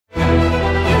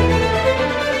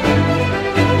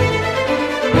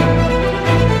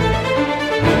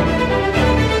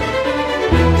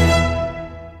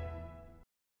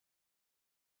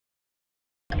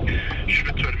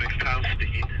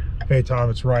Hey Tom,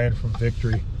 it's Ryan from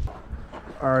Victory.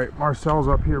 All right, Marcel's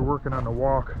up here working on the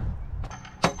walk.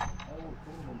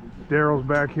 Daryl's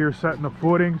back here setting the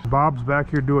footings. Bob's back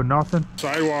here doing nothing.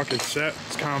 Sidewalk is set,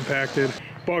 it's compacted.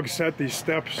 Bug set these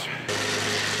steps.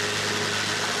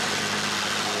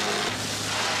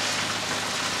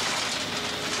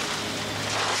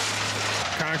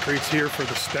 Concrete's here for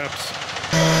the steps.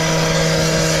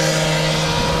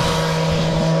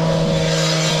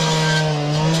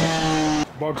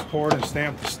 Bugs poured and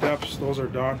stamped the steps, those are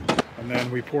done. And then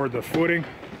we poured the footing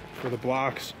for the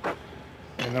blocks.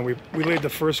 And then we laid the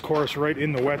first course right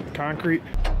in the wet concrete.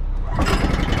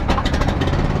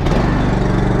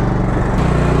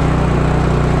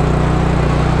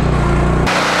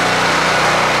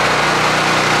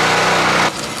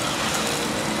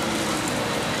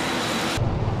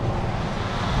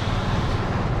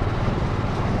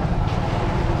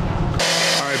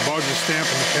 Alright, Bugs is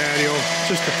stamping the patio,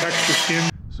 just a texture skin.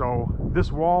 So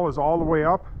this wall is all the way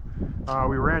up.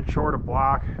 We ran short a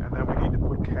block, and then we need to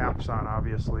put caps on,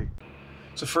 obviously.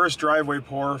 It's the first driveway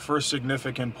pour, first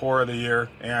significant pour of the year,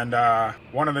 and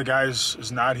one of the guys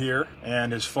is not here,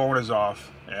 and his phone is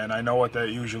off, and I know what that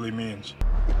usually means.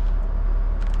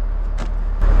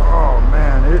 Oh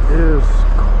man, it is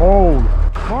cold.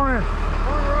 Morning.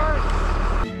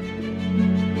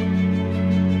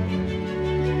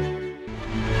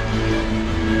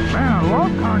 Man, I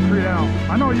love concrete out.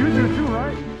 I know you do too,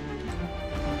 right?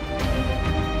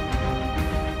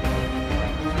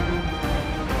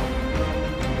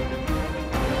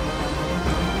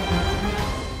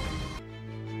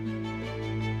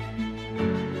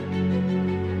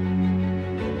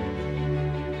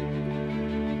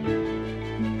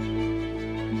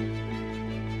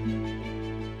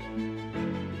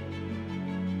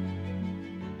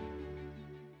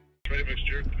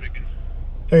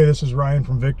 Hey, this is Ryan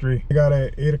from Victory. I got a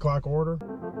 8 o'clock order.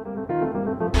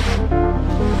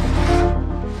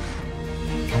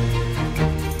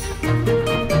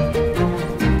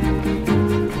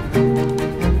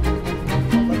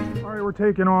 All right, we're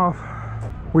taking off.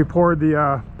 We poured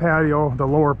the patio, the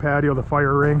lower patio, the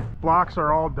fire ring. Blocks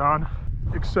are all done,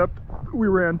 except we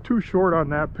ran too short on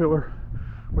that pillar,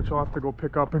 which I'll have to go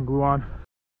pick up and glue on.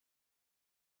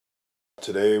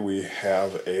 Today we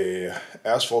have a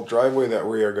asphalt driveway that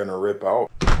we are going to rip out.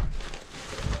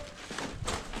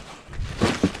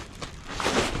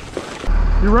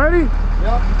 You ready?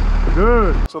 Yep.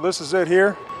 Good. So this is it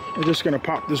here. We're just going to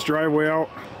pop this driveway out,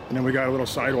 and then we got a little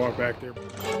sidewalk back there.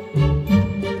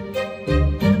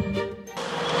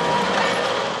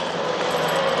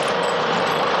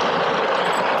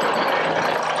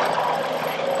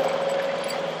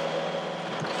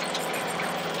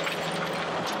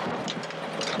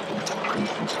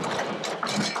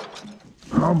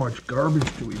 How much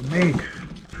garbage do we make?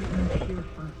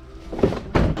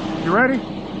 You ready?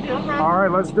 All right,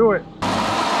 let's do it.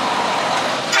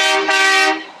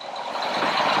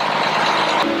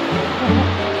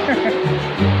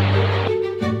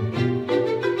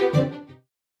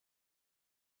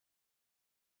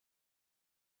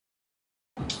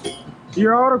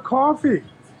 You're out of coffee.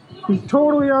 He's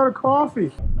totally out of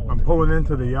coffee. I'm pulling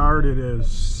into the yard. It is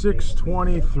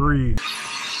 6:23.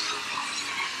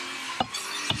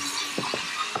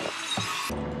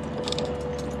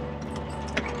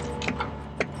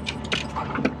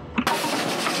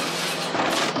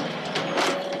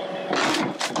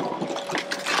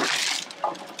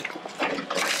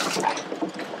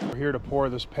 Here to pour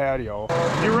this patio.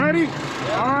 You ready?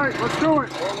 Yeah. All right, let's do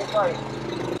it.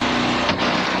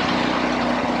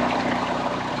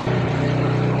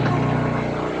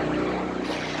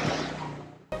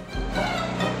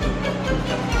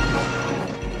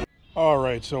 All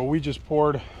right, so we just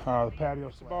poured the patio.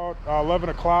 It's about 11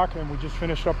 o'clock, and we just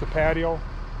finished up the patio.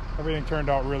 Everything turned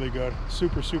out really good.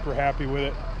 Super, super happy with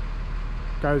it.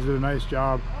 Guys did a nice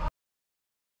job.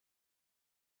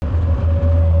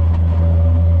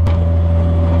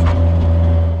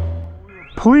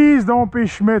 Please don't be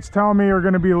Schmitz telling me you're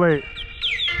going to be late.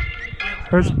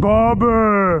 It's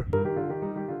Bubba.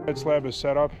 Bed slab is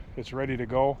set up. It's ready to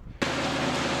go.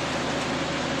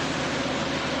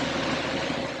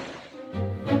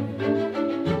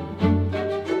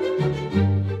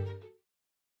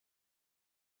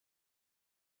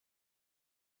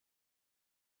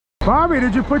 Bobby,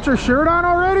 did you put your shirt on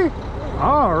already?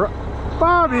 All right.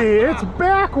 Bobby, it's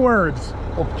backwards.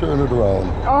 I'll turn it around.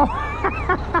 Oh.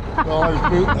 No,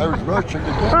 I was rushing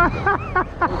to get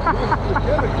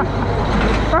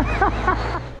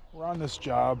it. We're on this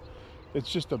job. It's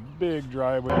just a big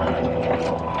driveway.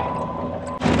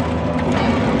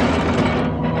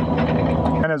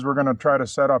 And plan is we're going to try to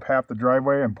set up half the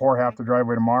driveway and pour half the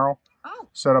driveway tomorrow. Oh,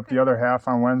 Set up the other half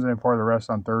on Wednesday and pour the rest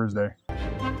on Thursday.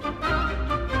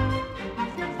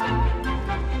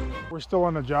 We're still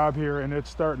on the job here and it's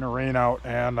starting to rain out,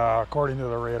 and according to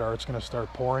the radar it's going to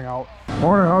start pouring out.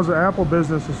 Morning, how's the apple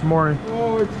business this morning?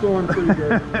 Oh, it's going pretty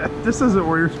good. This isn't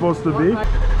where you're supposed to be.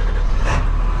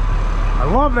 I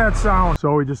love that sound.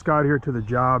 So we just got here to the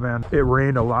job and it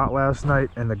rained a lot last night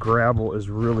and the gravel is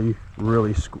really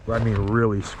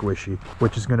squishy,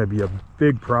 which is going to be a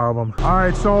big problem. All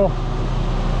right, so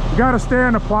you got to stay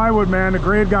on the plywood, man. The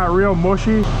grade got real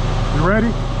mushy. You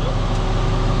ready?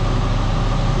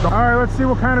 All right, let's see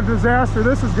what kind of disaster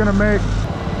this is going to make.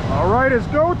 All right, it's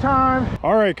go time.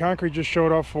 All right, concrete just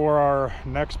showed up for our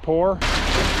next pour.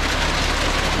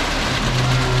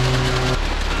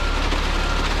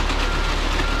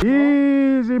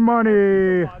 Easy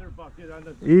money.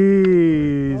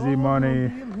 Easy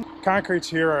money. Concrete's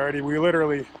here already. We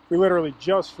literally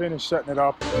just finished setting it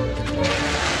up.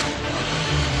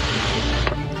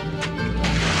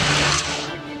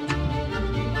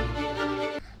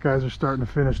 Guys are starting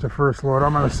to finish the first load.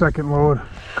 I'm on the second load,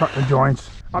 cutting the joints.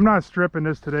 I'm not stripping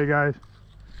this today, guys.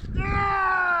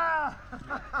 Yeah!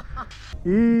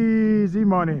 Easy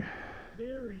money.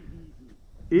 Very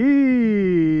easy.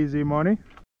 Easy money.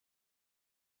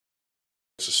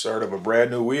 It's the start of a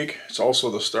brand new week. It's also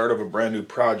the start of a brand new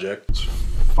project. It's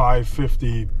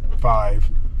 5:55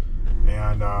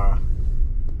 and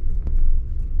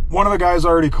one of the guys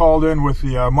already called in with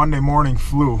the Monday morning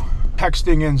flu.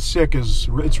 Texting in sick it's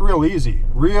real easy,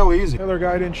 real easy. The other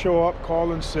guy didn't show up,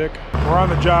 called in sick. We're on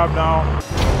the job now.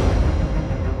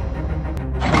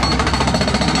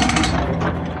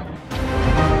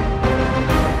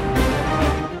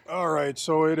 All right,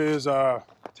 so it is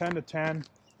 10 to 10.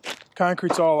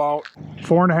 Concrete's all out.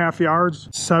 4.5 yards,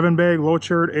 7-bag,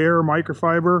 low-churred air,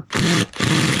 microfiber.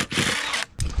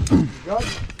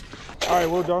 All right,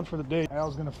 we're done for the day.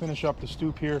 Al's gonna finish up the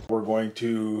stoop here. We're going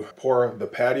to pour the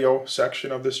patio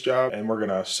section of this job and we're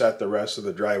gonna set the rest of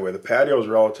the driveway. The patio is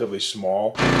relatively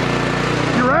small.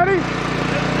 You ready?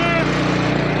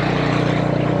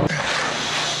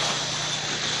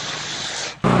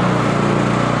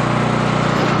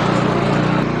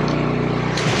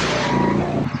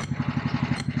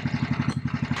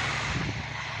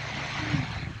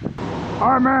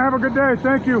 All right, man, have a good day.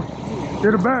 Thank you.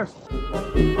 You're the best.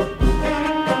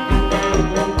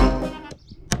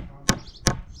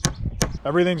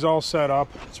 Everything's all set up.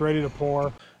 It's ready to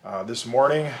pour. This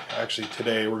morning, actually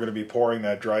today, we're going to be pouring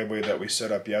that driveway that we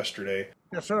set up yesterday.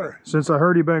 Yes, sir. Since I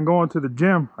heard you've been going to the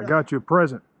gym, I got you a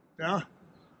present. Yeah?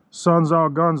 Sun's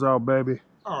out, guns out, baby.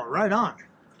 Oh, right on.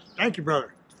 Thank you,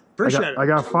 brother. Appreciate it. I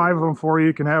got 5 of them for you.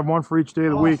 You can have one for each day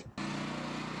of the week.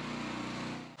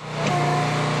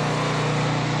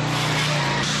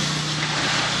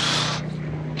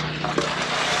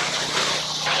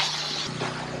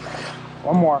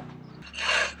 One more.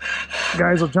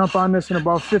 Guys will jump on this in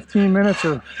about 15 minutes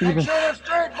or even. Make sure they're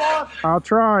straight, boss. I'll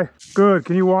try. Good.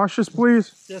 Can you wash this,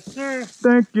 please? Yes, sir.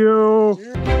 Thank you.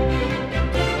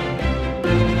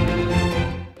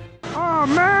 Oh,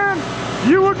 man.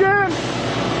 You again?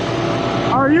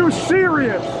 Are you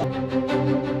serious?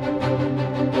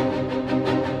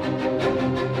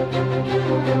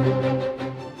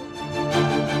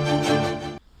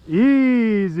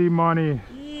 Easy money.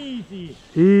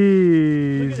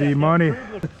 Easy money.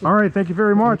 All right, thank you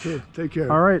very much. Take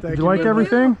care. All right, did you like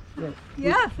everything?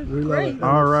 yes, it's great.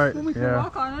 All right, Then we can yeah.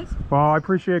 walk on it. Well, I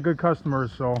appreciate good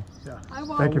customers, so I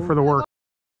will. thank you for the work.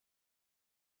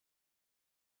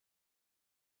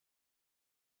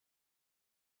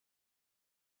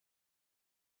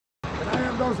 Can I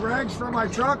have those rags for my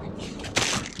truck?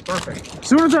 Perfect. As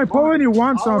soon as I pull in, you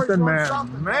want Always something, want man.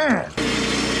 something. Man.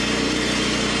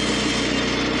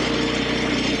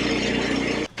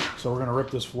 So we're gonna rip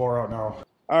this floor out now.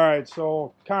 All right,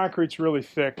 so concrete's really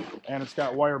thick and it's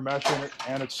got wire mesh in it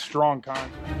and it's strong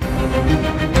concrete.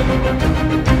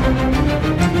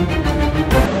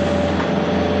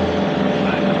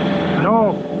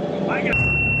 No.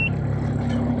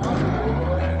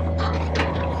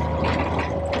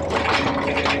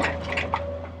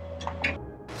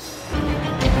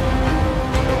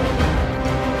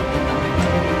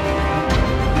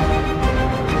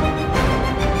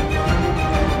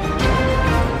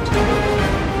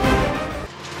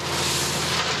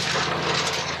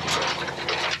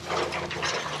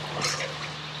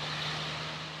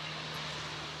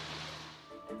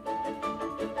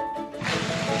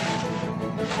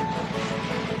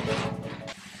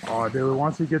 Oh, dude,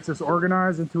 once he gets this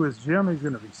organized into his gym, he's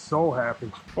gonna be so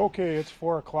happy. Okay, it's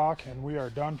 4 o'clock and we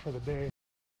are done for the day.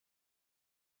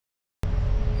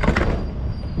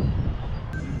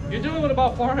 You're doing it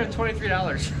about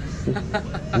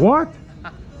 $423. What?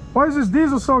 Why is this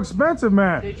diesel so expensive,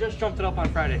 man? They just jumped it up on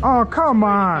Friday. Oh, come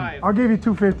on. I'll give you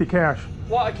 $250 cash.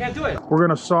 Well, I can't do it. We're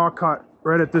gonna saw cut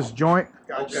right at this joint.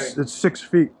 Okay. It's 6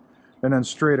 feet and then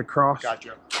straight across.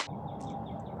 Gotcha.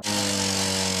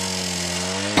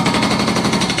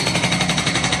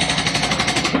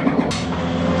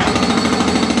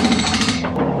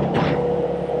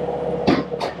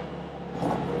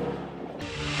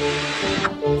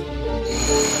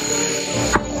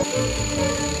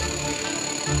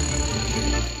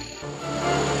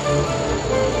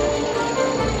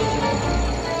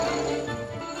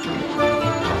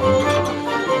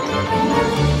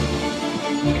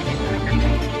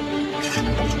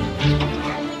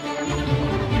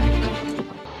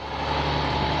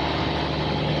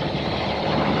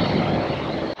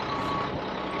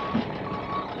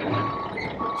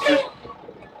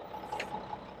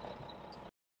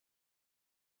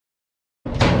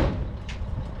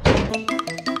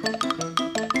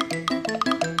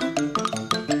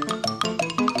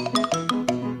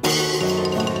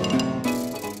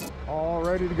 All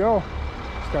ready to go.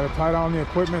 Just gotta tie down the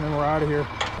equipment and we're out of here.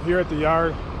 Here at the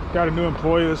yard, got a new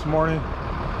employee this morning.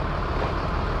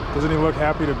 Doesn't he look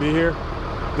happy to be here?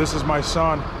 This is my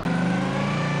son.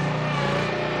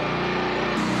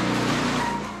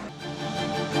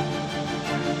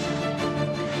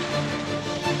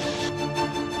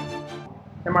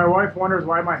 And my wife wonders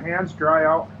why my hands dry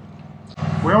out.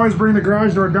 We always bring the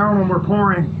garage door down when we're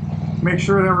pouring. Make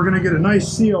sure that we're gonna get a nice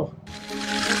seal.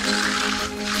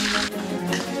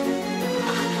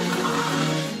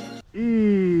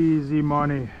 Easy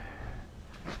money.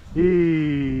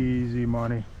 Easy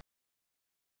money.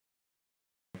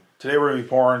 Today we're gonna be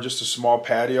pouring just a small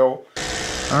patio.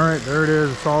 All right, there it is.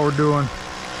 That's all we're doing.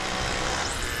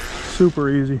 Super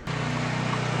easy.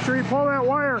 Make sure you pull that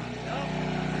wire.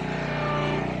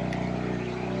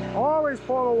 Always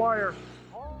pull the wire.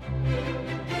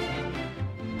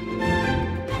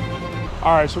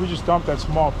 All right, so we just dumped that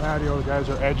small patio. The guys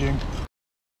are edging.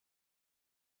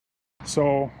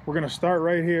 So we're gonna start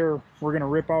right here. We're gonna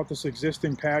rip out this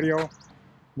existing patio.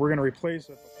 We're gonna replace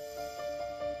it.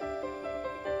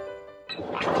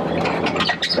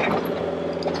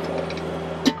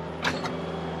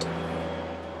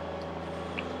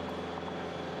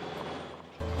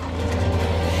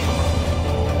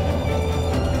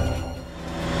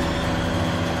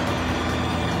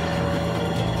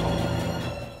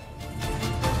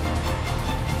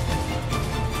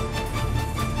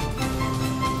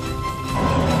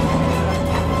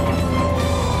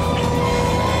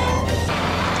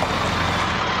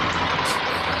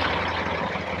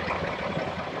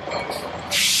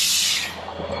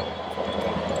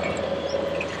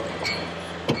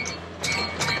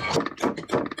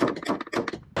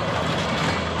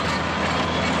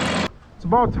 It's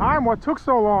about time. What took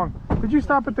so long? Did you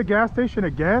stop at the gas station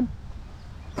again?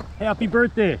 Happy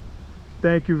birthday.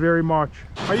 Thank you very much.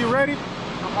 Are you ready?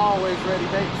 I'm always ready,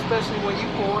 babe, especially when you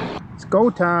pour. It's go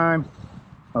time.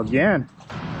 Again.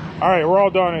 All right, we're all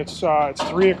done. It's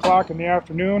 3 o'clock in the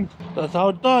afternoon. That's how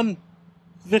it's done.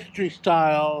 Victory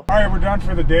style. All right, we're done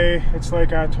for the day. It's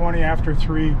like 20 after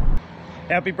 3.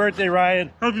 Happy birthday,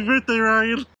 Ryan. Happy birthday,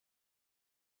 Ryan.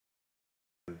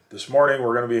 This morning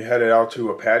we're going to be headed out to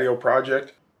a patio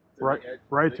project. Right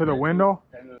to the window.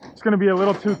 It's going to be a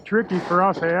little too tricky for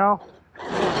us, hey Al?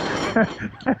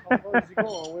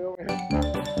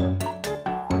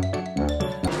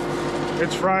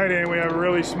 It's Friday and we have a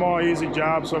really small, easy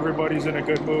job, so everybody's in a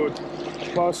good mood.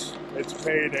 Plus, it's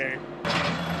payday.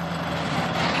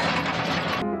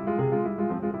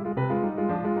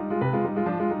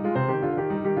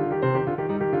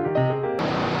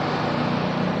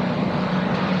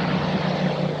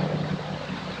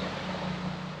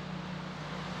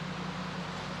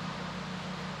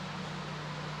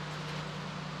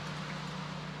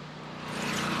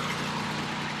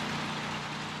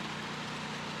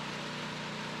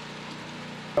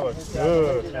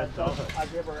 Good.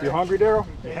 You hungry, Daryl?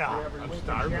 Yeah, I'm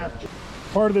starving.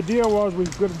 Part of the deal was we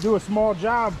were going to do a small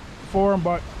job for him,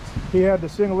 but he had to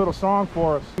sing a little song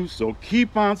for us. So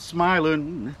keep on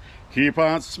smiling,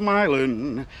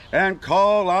 and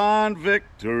call on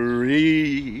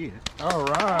victory. All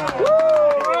right. Woo!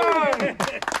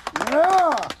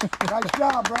 Yeah. Nice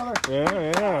job, brother.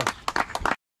 Yeah.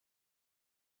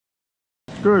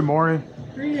 Good morning.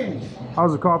 Greetings.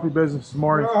 How's the coffee business this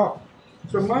morning? Well,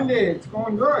 it's a Monday. It's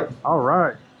going good. All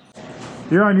right.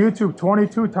 You're on YouTube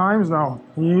 22 times now.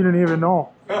 You didn't even know.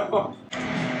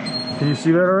 Can you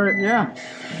see that all right? Yeah.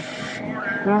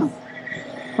 Yeah.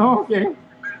 Oh, okay.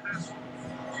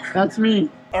 That's me.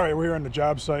 All right, we're here on the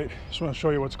job site. Just want to show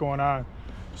you what's going on.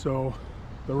 So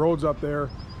the road's up there.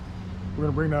 We're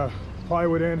gonna bring the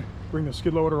plywood in, bring the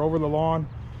skid loader over the lawn,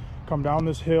 come down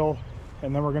this hill,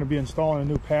 and then we're gonna be installing a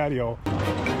new patio.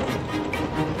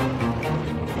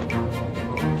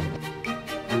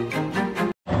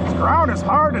 This ground is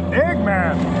hard to dig,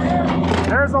 man.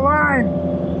 There's the line.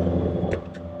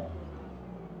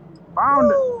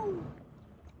 Found it.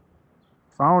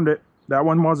 Found it. That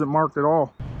one wasn't marked at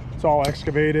all. It's all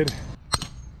excavated.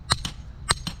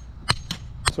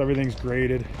 So everything's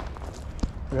graded.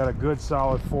 We got a good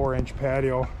solid 4-inch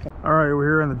patio. All right, we're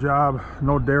here on the job.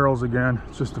 No Daryl's again.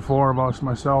 It's just the 4 of us,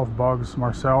 myself, Bugs,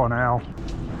 Marcel, and Al.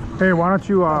 Hey, why don't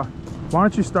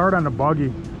you start on the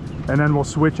buggy and then we'll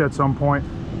switch at some point.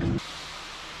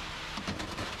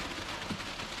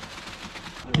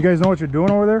 You guys know what you're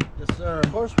doing over there? Yes, sir.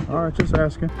 Of course we do. All right, just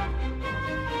asking.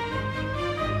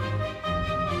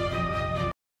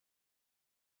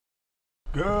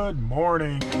 Good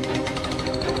morning.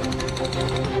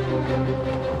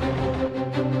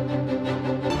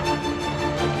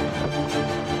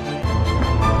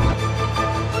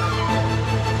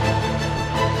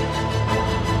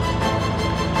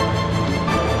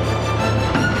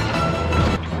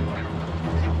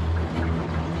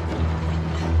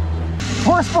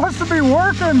 We're supposed to be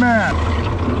working, man.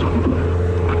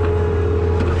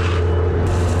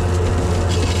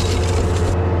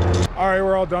 All right,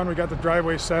 we're all done. We got the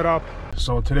driveway set up.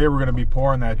 So today we're gonna be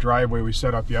pouring that driveway we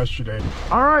set up yesterday.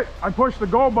 All right, I pushed the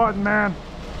go button, man.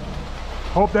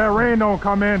 Hope that rain don't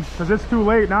come in, because it's too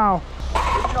late now.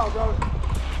 Good job, brother.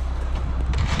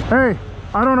 Hey,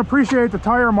 I don't appreciate the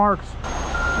tire marks.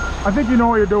 I think you know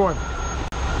what you're doing.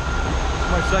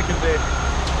 My second day.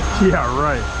 Yeah,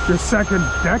 right. Your second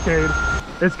decade.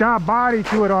 It's got body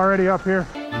to it already up here.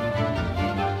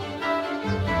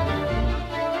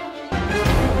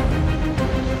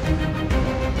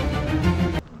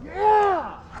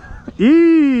 Yeah!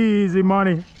 Easy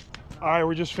money. All right,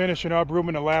 we're just finishing up,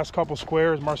 rooming the last couple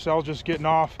squares. Marcel's just getting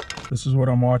off. This is what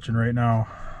I'm watching right now.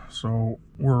 So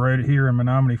we're right here in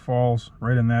Menominee Falls,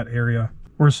 right in that area.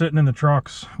 We're sitting in the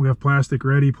trucks. We have plastic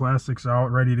ready, plastics out,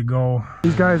 ready to go.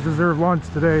 These guys deserve lunch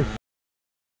today.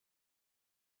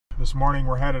 This morning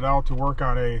we're headed out to work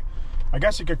on I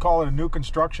guess you could call it a new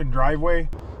construction driveway.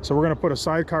 So we're gonna put a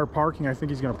sidecar parking. I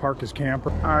think he's gonna park his camper.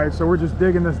 All right, so we're just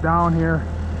digging this down here.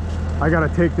 I gotta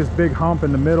take this big hump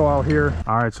in the middle out here.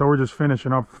 All right, so we're just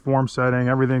finishing up form setting.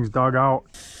 Everything's dug out.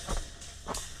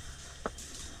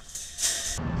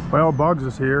 Well, Bugs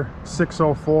is here,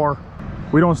 6:04.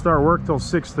 We don't start work till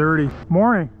 6:30.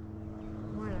 Morning.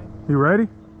 Morning. You ready?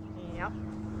 Yep.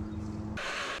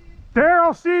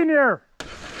 Daryl Sr.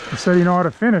 He said you know how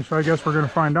to finish, so I guess we're gonna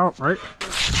find out, right?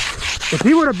 If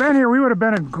he would have been here, we would have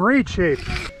been in great shape.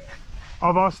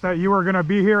 Of us that you were gonna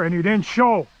be here and you didn't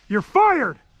show. You're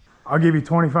fired! I'll give you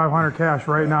 $2,500 cash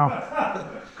right now.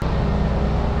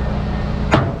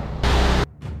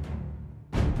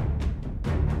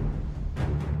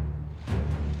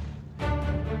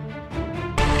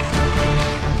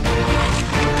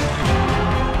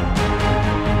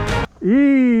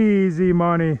 Easy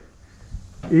money.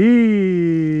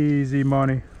 Easy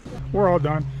money. We're all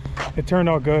done. It turned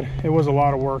out good. It was a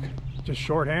lot of work. Just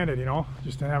short-handed, you know,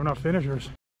 just didn't have enough finishers.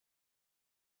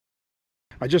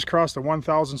 I just crossed the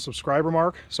 1,000 subscriber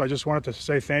mark, so I just wanted to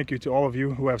say thank you to all of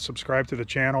you who have subscribed to the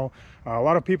channel. A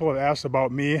lot of people have asked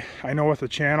about me. I know with the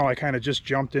channel I kind of just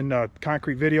jumped into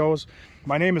concrete videos.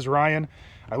 My name is Ryan.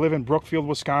 I live in Brookfield,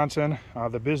 Wisconsin.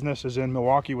 The business is in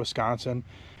Milwaukee, Wisconsin.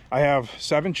 I have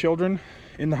 7 children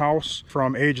in the house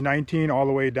from age 19 all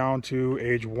the way down to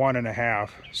age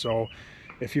 1.5. So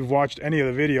if you've watched any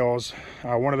of the videos,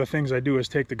 one of the things I do is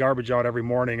take the garbage out every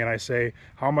morning and I say,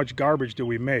 how much garbage do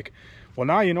we make? Well,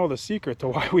 now you know the secret to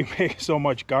why we make so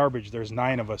much garbage. There's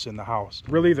 9 of us in the house.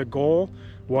 Really, the goal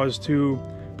was to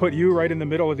put you right in the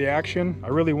middle of the action. I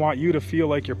really want you to feel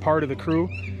like you're part of the crew.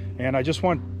 And I just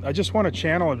want a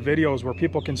channel and videos where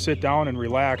people can sit down and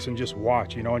relax and just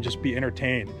watch, you know, and just be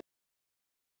entertained.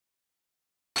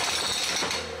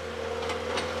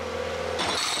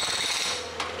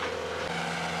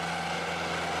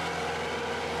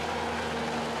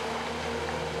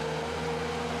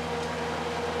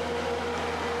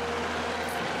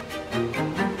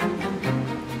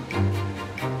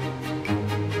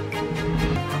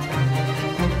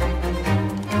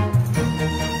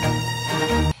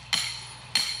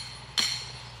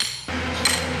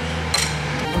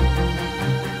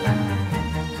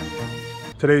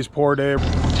 Today's poor day. Oh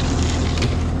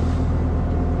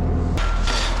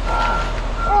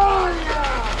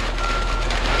yeah!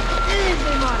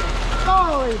 Easy money. So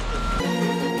easy.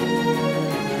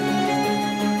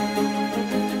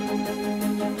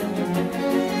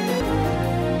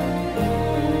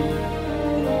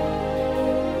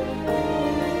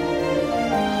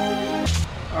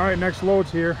 right, next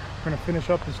load's here. We're gonna finish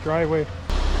up this driveway.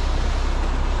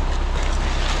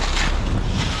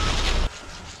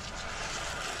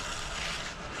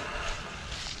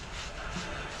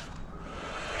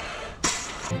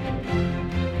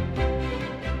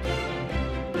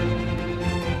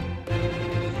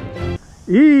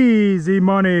 Easy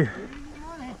money.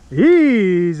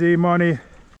 Easy money.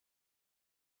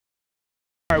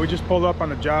 All right, we just pulled up on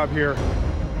the job here.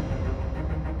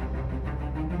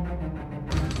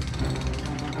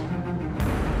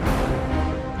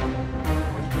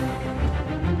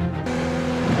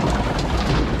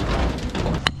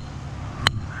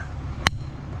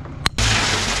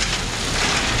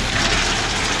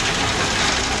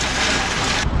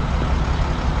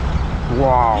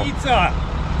 Wow. Pizza!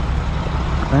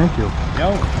 Thank you.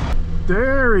 Yo.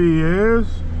 There he is.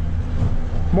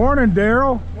 Morning,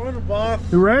 Daryl. Morning, boss.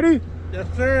 You ready? Yes,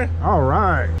 sir. All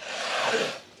right.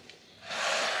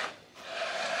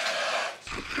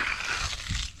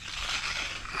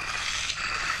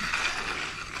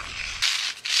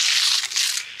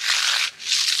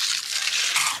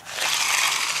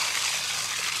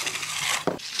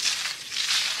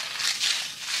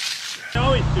 I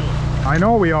always do it. I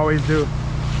know we always do.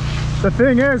 The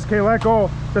thing is, okay, let go.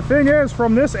 The thing is,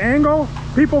 from this angle,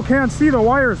 people can't see the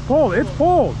wires pulled. It's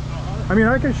pulled. I mean,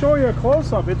 I can show you a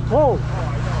close-up. It's pulled.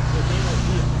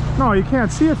 No, you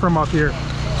can't see it from up here.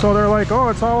 So they're like, oh,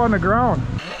 it's all on the ground.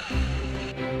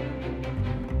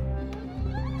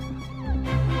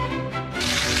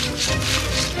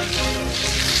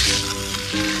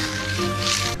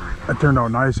 That turned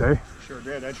out nice, eh? Sure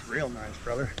did. That's real nice,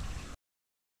 brother.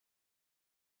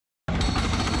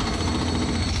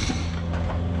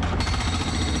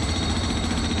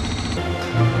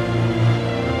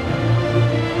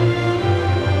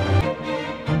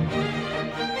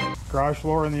 Garage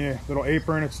floor in the little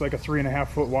apron. It's like a 3.5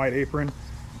 foot wide apron.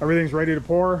 Everything's ready to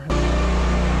pour.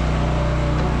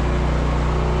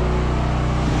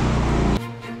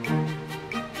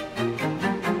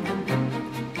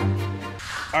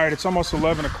 All right, it's almost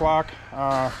 11 o'clock.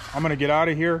 I'm gonna get out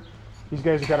of here. These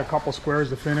guys have got a couple squares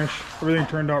to finish. Everything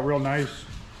turned out real nice.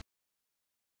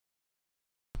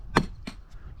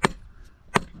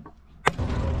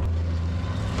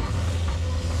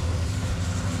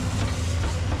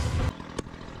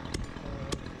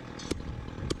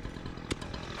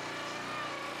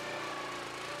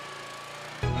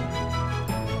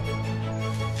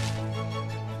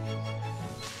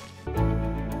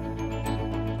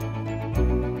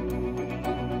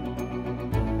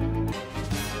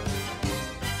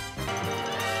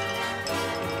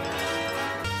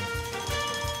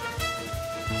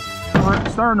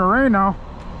 It's starting to rain now.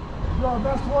 You're our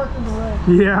best work in the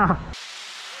rain. Yeah.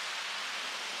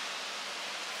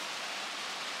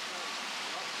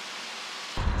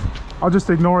 I'll just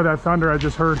ignore that thunder I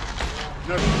just heard.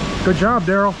 Good job,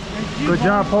 Daryl. Good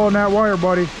job pulling that wire,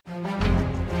 buddy.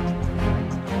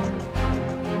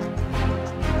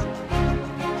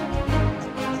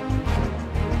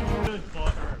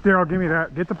 Daryl, give me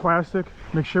that. Get the plastic.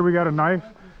 Make sure we got a knife.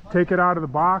 Take it out of the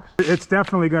box. It's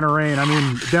definitely going to rain. I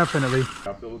mean, definitely.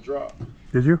 I feel a drop.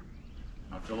 Did you?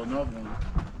 I feel another one.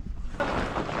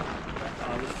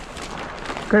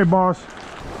 Okay, boss.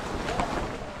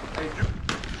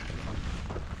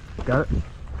 Got it?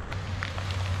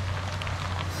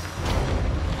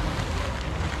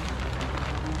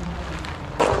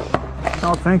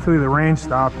 Oh, thankfully the rain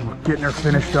stopped and we're getting her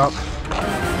finished up.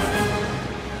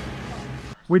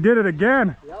 We did it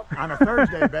again. On a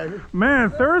Thursday, baby.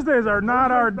 Man, Thursdays are not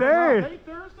our day.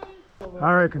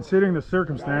 All right, considering the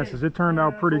circumstances, it turned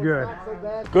out pretty good.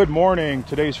 Good morning.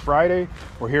 Today's Friday.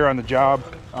 We're here on the job.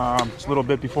 It's a little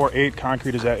bit before 8.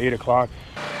 Concrete is at 8 o'clock.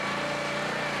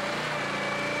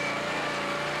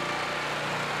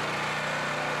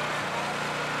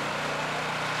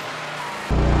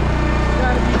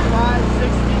 Gotta be wide,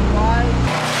 6 feet wide.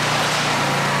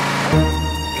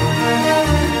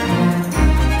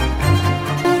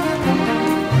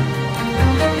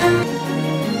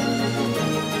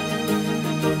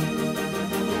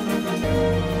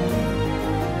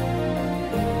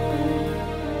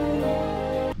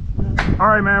 All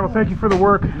right, man. Well, thank you for the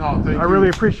work. No, thank I you. really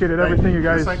appreciate it. Everything you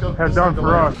guys have done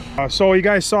for us. So you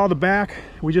guys saw the back.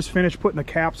 We just finished putting the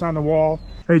caps on the wall.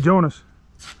 Hey, Jonas.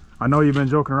 I know you've been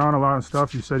joking around a lot and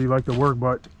stuff. You said you like to work,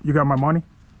 but you got my money?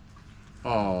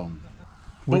 But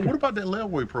what about that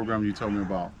layaway program you told me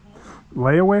about?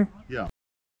 Layaway? Yeah.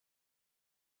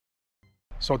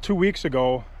 So 2 weeks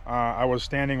ago, I was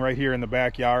standing right here in the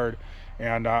backyard,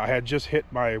 and I had just hit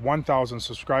my 1,000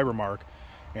 subscriber mark.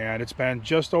 And it's been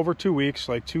just over 2 weeks,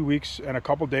 like 2 weeks and a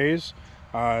couple days.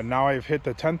 Now I've hit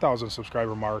the 10,000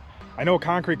 subscriber mark. I know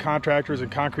concrete contractors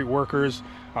and concrete workers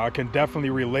can definitely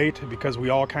relate because we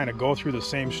all kind of go through the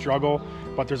same struggle,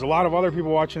 but there's a lot of other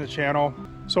people watching the channel.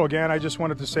 So again, I just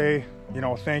wanted to say,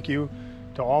 thank you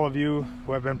to all of you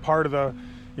who have been part of the,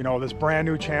 this brand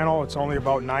new channel. It's only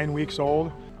about 9 weeks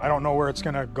old. I don't know where it's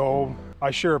gonna go.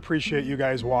 I sure appreciate you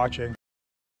guys watching.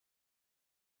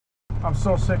 I'm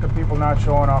so sick of people not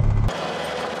showing up.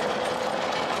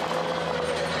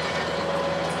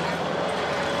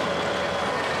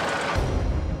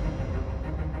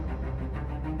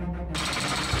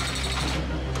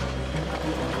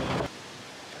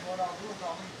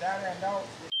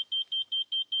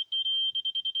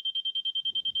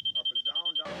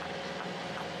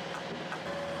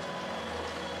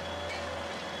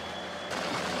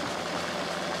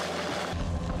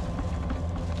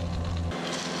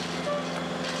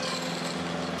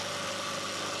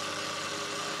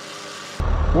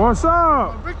 What's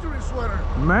up? Victory sweater.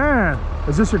 Man,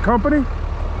 is this your company?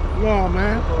 No,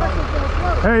 man.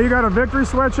 Hey, you got a Victory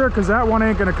sweatshirt? Because that one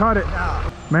ain't gonna cut it.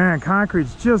 No. Man,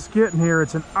 concrete's just getting here.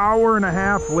 It's an hour and a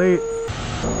half late.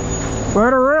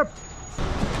 Let her rip.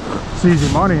 It's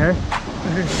easy money, hey?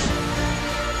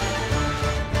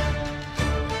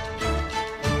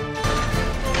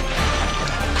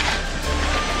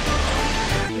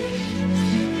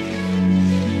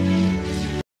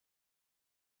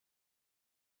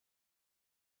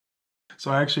 So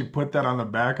I actually put that on the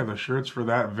back of the shirts for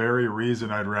that very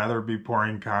reason. I'd rather be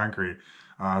pouring concrete,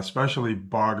 especially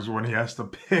Bugs when he has to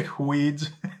pick weeds.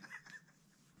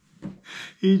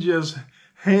 He just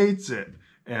hates it,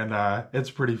 and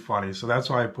it's pretty funny. So that's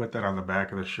why I put that on the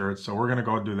back of the shirt. So we're gonna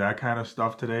go do that kind of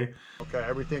stuff today. Okay,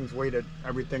 everything's weighted,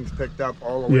 everything's picked up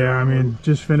all the way. Yeah, I around. mean,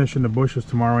 just finishing the bushes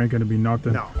tomorrow ain't gonna be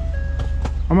nothing. No.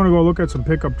 I'm gonna go look at some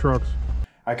pickup trucks.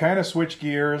 I kind of switched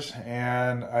gears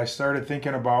and I started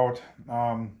thinking about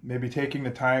maybe taking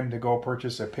the time to go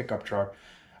purchase a pickup truck.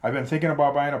 I've been thinking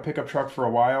about buying a pickup truck for a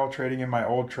while, trading in my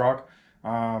old truck,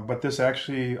 but this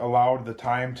actually allowed the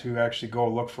time to actually go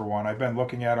look for one. I've been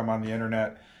looking at them on the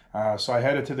internet, so I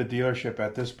headed to the dealership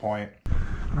at this point.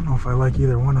 I don't know if I like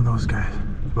either one of those guys,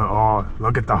 but oh,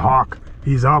 look at the Hawk.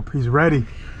 He's up, he's ready.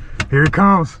 Here he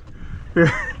comes.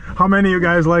 How many of you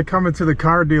guys like coming to the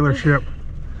car dealership?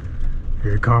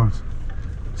 Here he comes.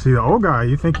 See, the old guy,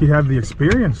 you think he'd have the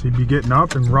experience. He'd be getting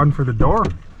up and run for the door.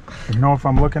 If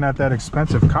I'm looking at that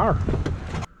expensive car.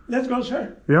 Let's go,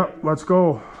 sir. Yep, let's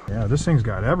go. Yeah, this thing's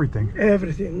got everything.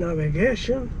 Everything,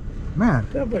 navigation. Man,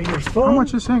 Your phone. how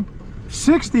much is this thing?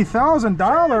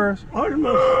 $60,000.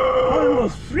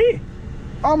 Almost free.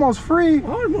 Almost free.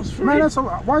 Almost free. Man, that's a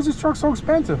lot. Why is this truck so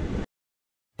expensive?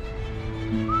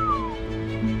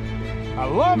 I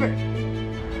love it.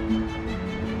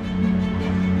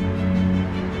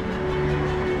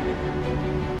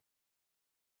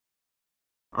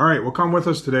 All right, well, come with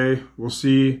us today. We'll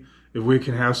see if we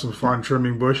can have some fun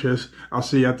trimming bushes. I'll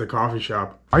see you at the coffee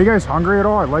shop. Are you guys hungry at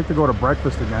all? I'd like to go to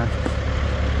breakfast again.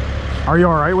 Are you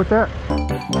all right with that?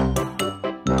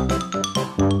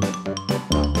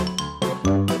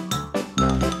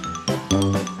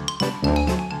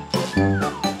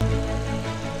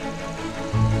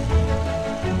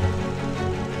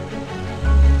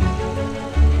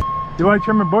 You like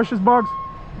trimming bushes, Bugs?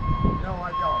 No,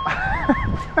 I don't.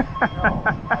 No,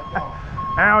 I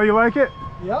don't. Al, you like it?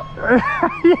 Yep.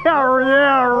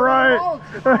 yeah, right.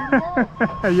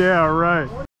 Yeah, right.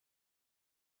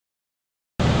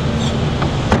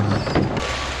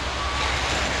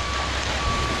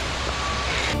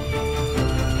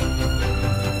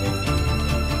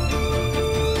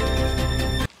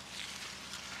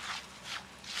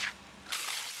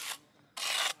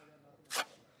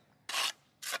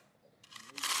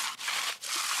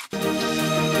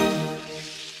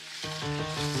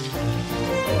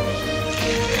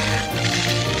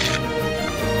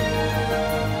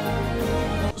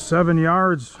 Seven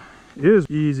yards is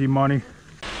easy money.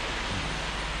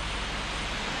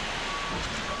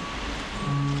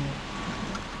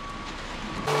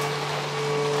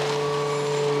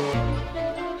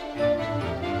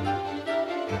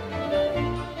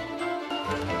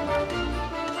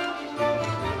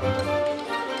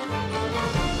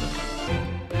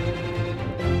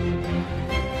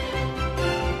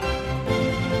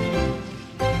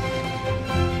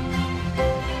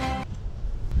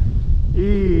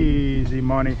 Easy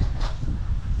money.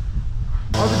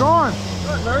 How's it going?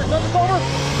 Good, Larry. Nothing over?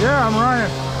 Yeah, I'm Ryan.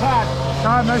 Todd.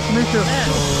 Todd, nice to meet you.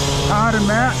 Todd and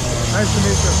Matt, nice to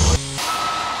meet you.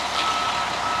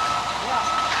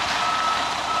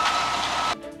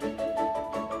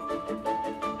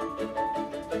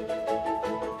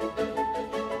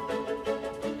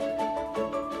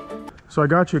 So I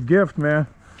got you a gift, man.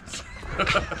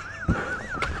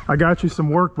 I got you some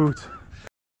work boots.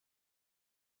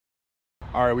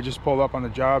 All right, we just pulled up on the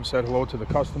job, said hello to the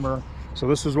customer. So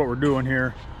this is what we're doing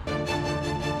here.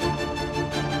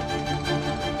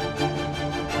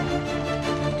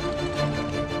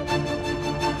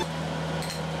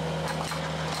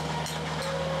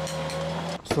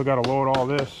 Still got to load all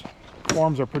this.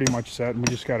 Forms are pretty much set, and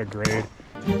we just got to grade.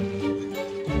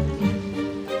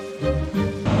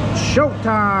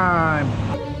 Showtime!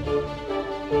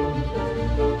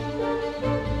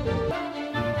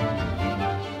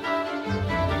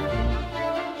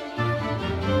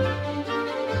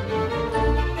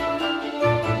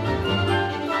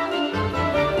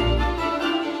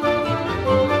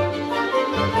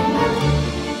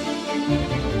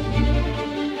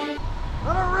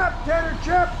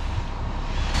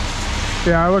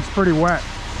 Yeah, it looks pretty wet.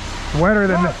 Wetter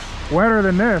than this. Wetter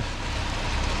than this.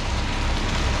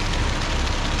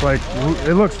 Like,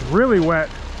 it looks really wet.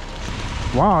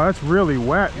 Wow, that's really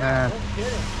wet, man.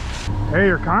 Hey,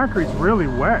 your concrete's really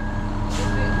wet.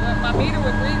 My meter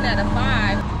was reading at a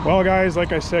 5. Well, guys,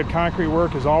 like I said, concrete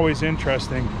work is always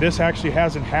interesting. This actually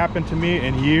hasn't happened to me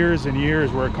in years and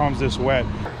years where it comes this wet.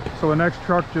 So the next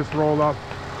truck just rolled up,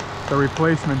 the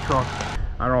replacement truck.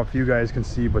 I don't know if you guys can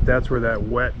see, but that's where that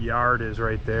wet yard is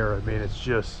right there. I mean, it's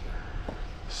just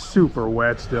super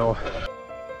wet still.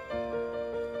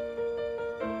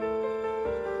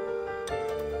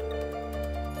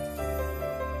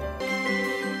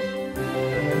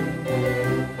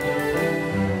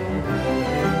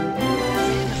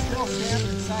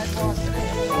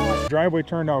 Driveway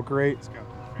turned out great.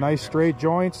 Nice straight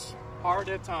joints. Hard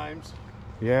at times.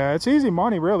 Yeah, it's easy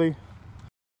money, really.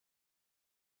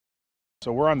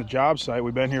 So we're on the job site.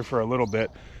 We've been here for a little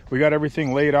bit. We got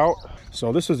everything laid out.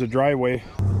 So this is the driveway.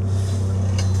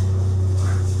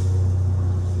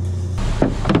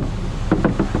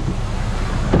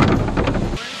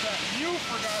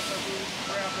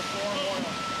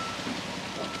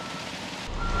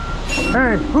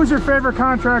 Hey, who's your favorite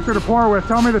contractor to pour with?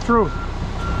 Tell me the truth.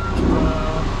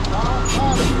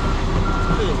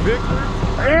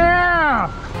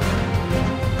 Yeah!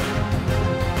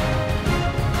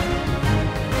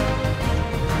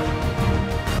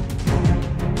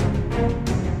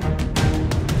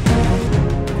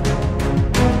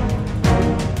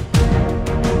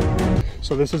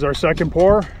 So this is our second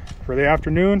pour for the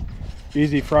afternoon.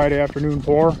 Easy Friday afternoon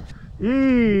pour.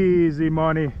 Easy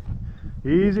money.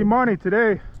 Easy money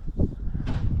today.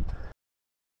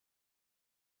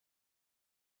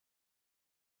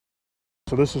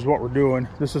 So this is what we're doing.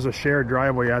 This is a shared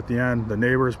driveway at the end. The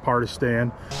neighbor's part is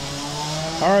staying.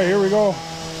 All right, here we go.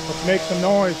 Let's make some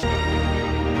noise.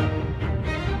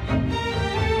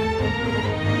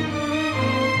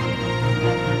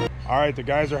 All right, the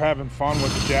guys are having fun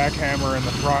with the jackhammer in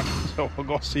the front, so we'll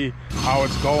go see how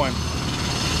it's going.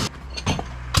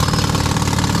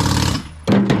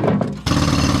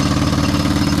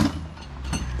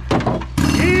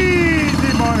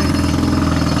 Easy money!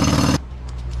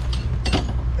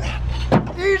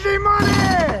 Easy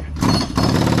money!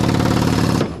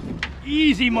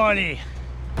 Easy money!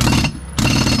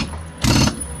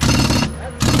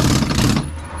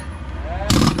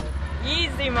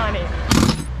 Easy money.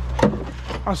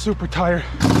 I'm super tired.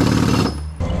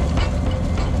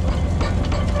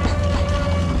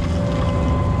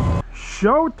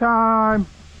 Showtime!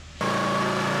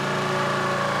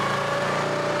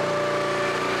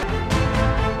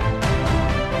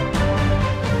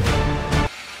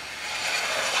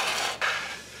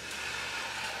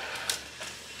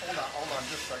 Hold on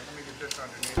just a second. Let me get this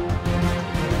underneath.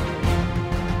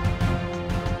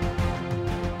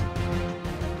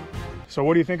 So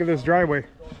what do you think of this driveway?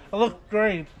 It looks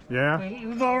great. Yeah? It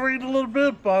was all rain a little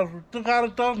bit, but we got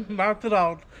it done, knocked it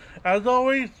out. As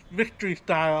always, victory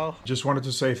style. Just wanted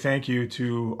to say thank you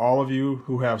to all of you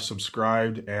who have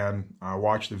subscribed and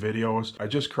watched the videos. I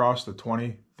just crossed the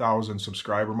 20,000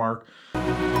 subscriber mark.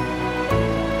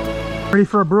 Ready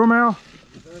for a broom, Al?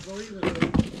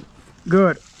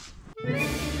 Good.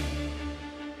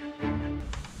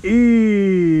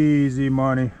 Easy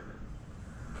money.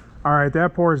 All right,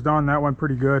 that pour is done. That went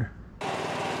pretty good.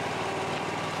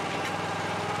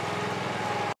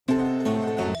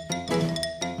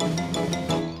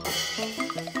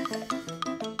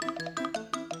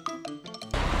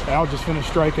 Al just finished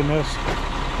striking this.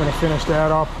 Gonna finish that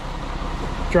up.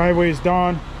 Driveway's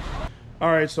done.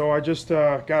 All right, so I just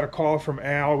got a call from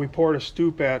Al. We poured a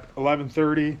stoop at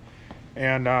 11:30,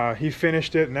 and he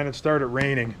finished it, and then it started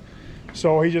raining.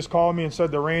 So he just called me and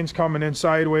said the rain's coming in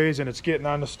sideways and it's getting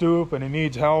on the stoop and he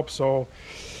needs help. So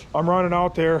I'm running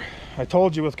out there. I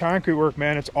told you with concrete work,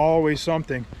 man, it's always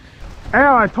something.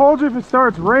 Al, I told you if it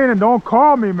starts raining, don't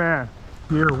call me, man.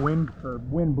 Here, wind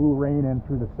blew rain in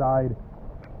through the side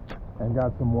and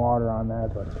got some water on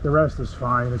that, but the rest is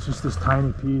fine. It's just this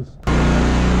tiny piece.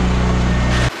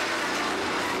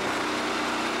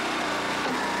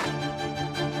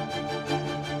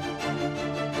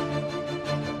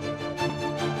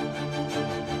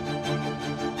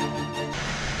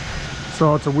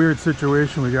 So it's a weird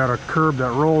situation. We got a curb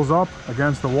that rolls up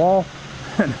against the wall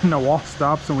and then the wall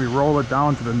stops and we roll it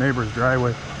down to the neighbor's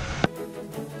driveway.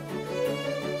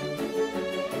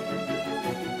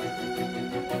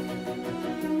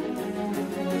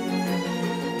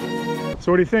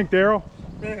 So what do you think, Daryl?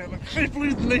 Man, I can't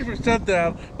believe the neighbor said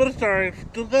that, but it's alright.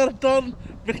 Still got it done,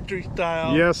 victory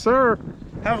style. Yes, sir.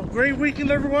 Have a great weekend,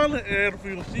 everyone, and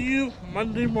we will see you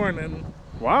Monday morning.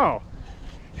 Wow.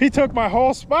 He took my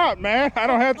whole spot, man. I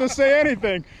don't have to say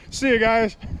anything. See you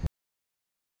guys.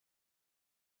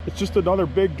 It's just another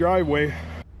big driveway.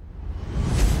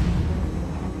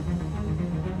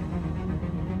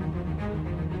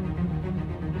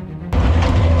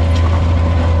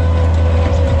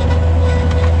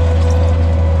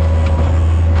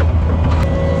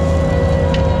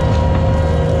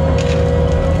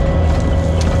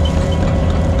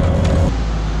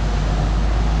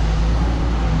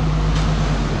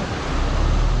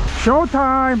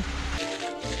 Showtime!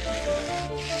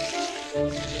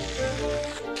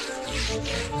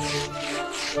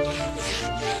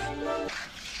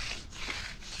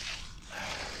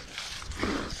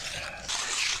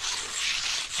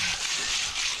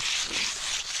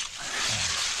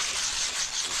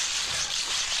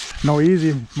 No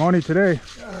easy money today.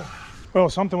 Well,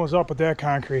 something was up with that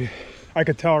concrete. I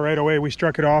could tell right away. We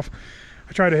struck it off.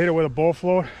 I tried to hit it with a bull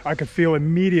float. I could feel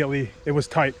immediately it was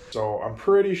tight. So I'm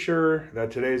pretty sure that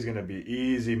today's gonna be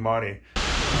easy money.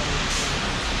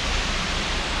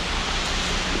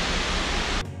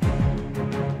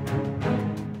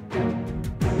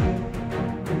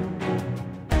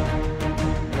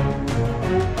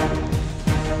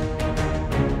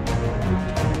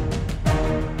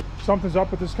 Something's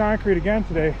up with this concrete again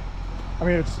today. I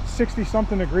mean, it's 60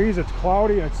 something degrees, it's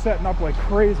cloudy, and it's setting up like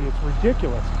crazy. It's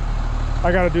ridiculous.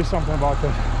 I got to do something about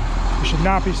this. We should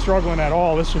not be struggling at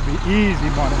all. This should be easy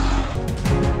money.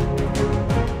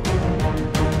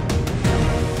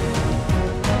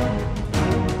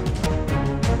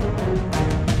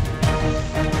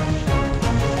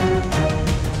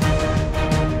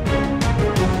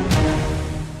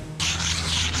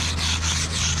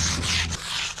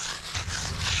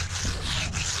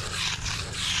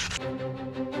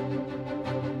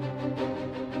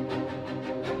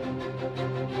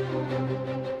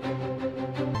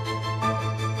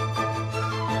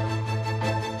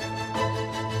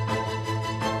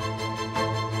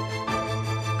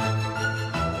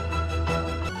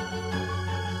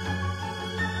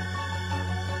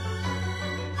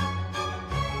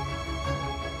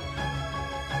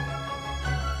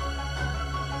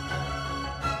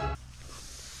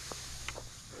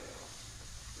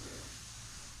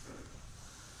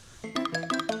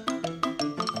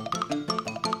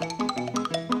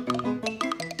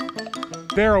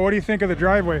 Daryl, what do you think of the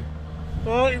driveway?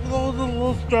 Well, even though it was a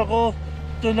little struggle,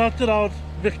 still knocked it out,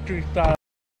 victory style.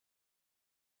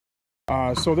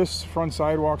 So this front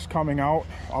sidewalk's coming out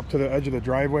up to the edge of the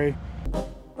driveway.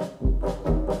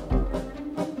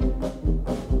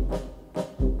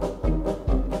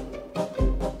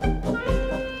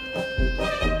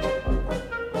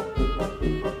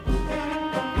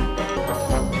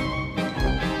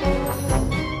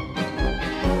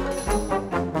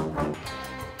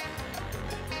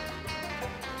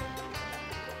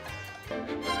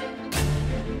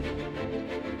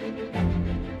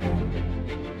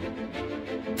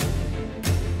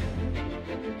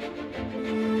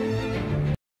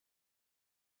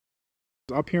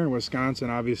 Up here in Wisconsin,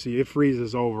 obviously it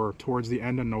freezes over towards the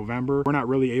end of November. We're not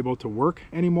really able to work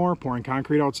anymore pouring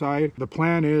concrete outside. The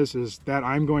plan is that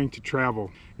I'm going to travel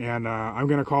and I'm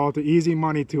going to call it the Easy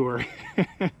Money Tour.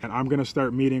 And I'm going to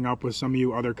start meeting up with some of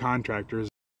you other contractors.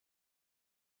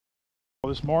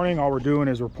 This morning all we're doing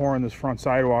is we're pouring this front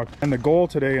sidewalk, and the goal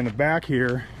today in the back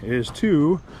here is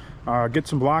to get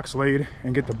some blocks laid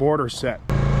and get the border set.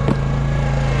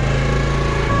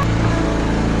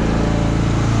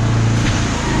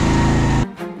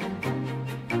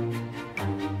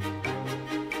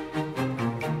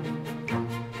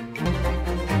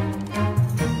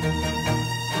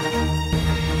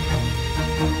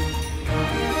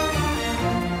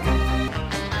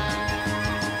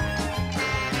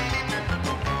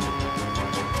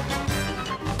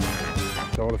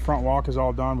 So the front walk is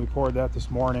all done. We poured that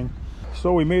this morning.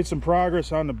 So we made some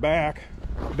progress on the back.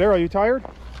 Daryl, you tired?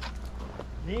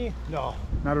 Me? No.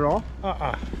 Not at all?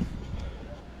 Uh-uh.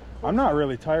 I'm not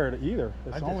really tired either.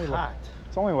 It's I'm only just like, hot.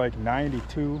 it's only like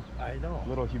 92, I know. a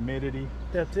little humidity.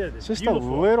 That's it. It's just a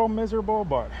little miserable,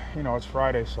 but you know, it's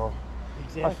Friday, so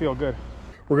Exactly. I feel good.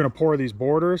 We're gonna pour these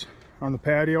borders on the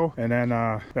patio and then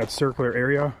that circular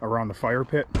area around the fire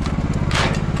pit.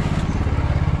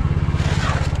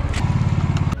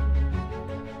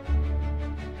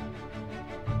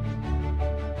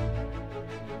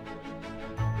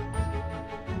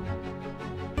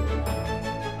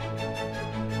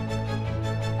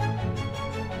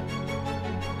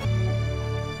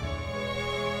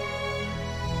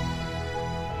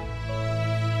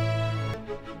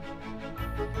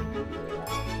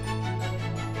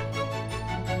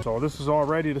 So this is all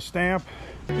ready to stamp.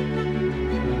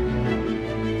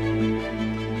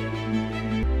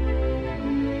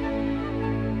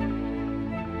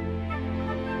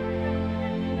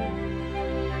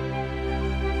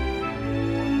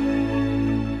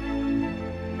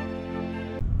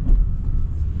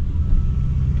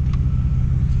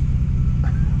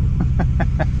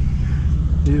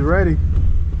 He's ready.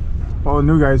 Well, the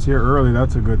new guy's here early.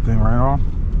 That's a good thing, right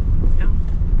on? Yeah.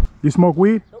 You smoke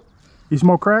weed? Nope. You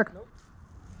smoke crack? Nope.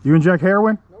 You inject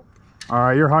heroin? Nope. All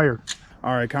right, you're hired.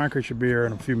 All right, concrete should be here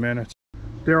in a few minutes.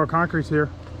 Daryl, concrete's here.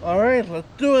 All right, let's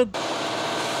do it.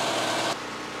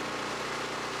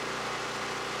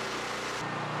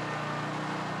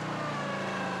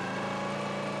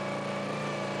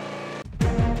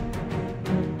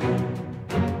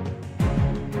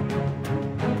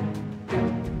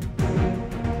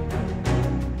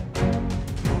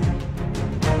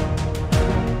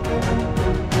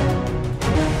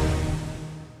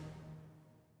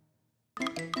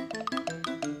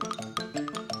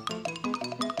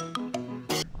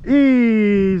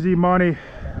 Easy money.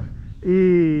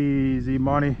 Easy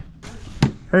money.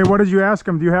 Hey, what did you ask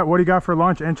him? What do you got for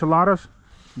lunch? Enchiladas?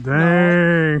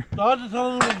 Dang. No, I just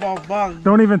telling them about bugs.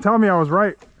 Don't even tell me I was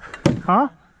right. Huh?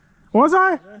 Was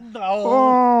I? No.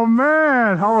 Oh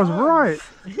man, I was right.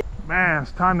 Man,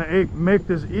 it's time to make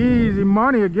this easy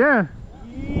money again.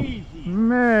 Easy.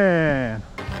 Man.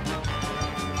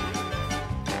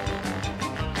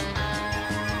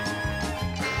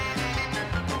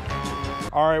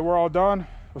 All right, we're all done.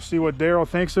 We'll see what Daryl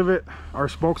thinks of it, our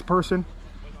spokesperson.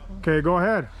 Okay, go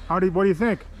ahead. What do you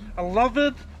think? I love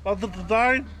it. Love the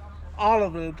design. All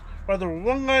of it. Whether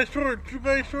one guy short, two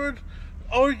guys short,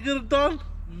 always get it done.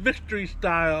 Victory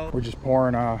style. We're just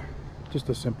pouring just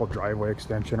a simple driveway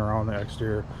extension around the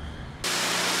exterior.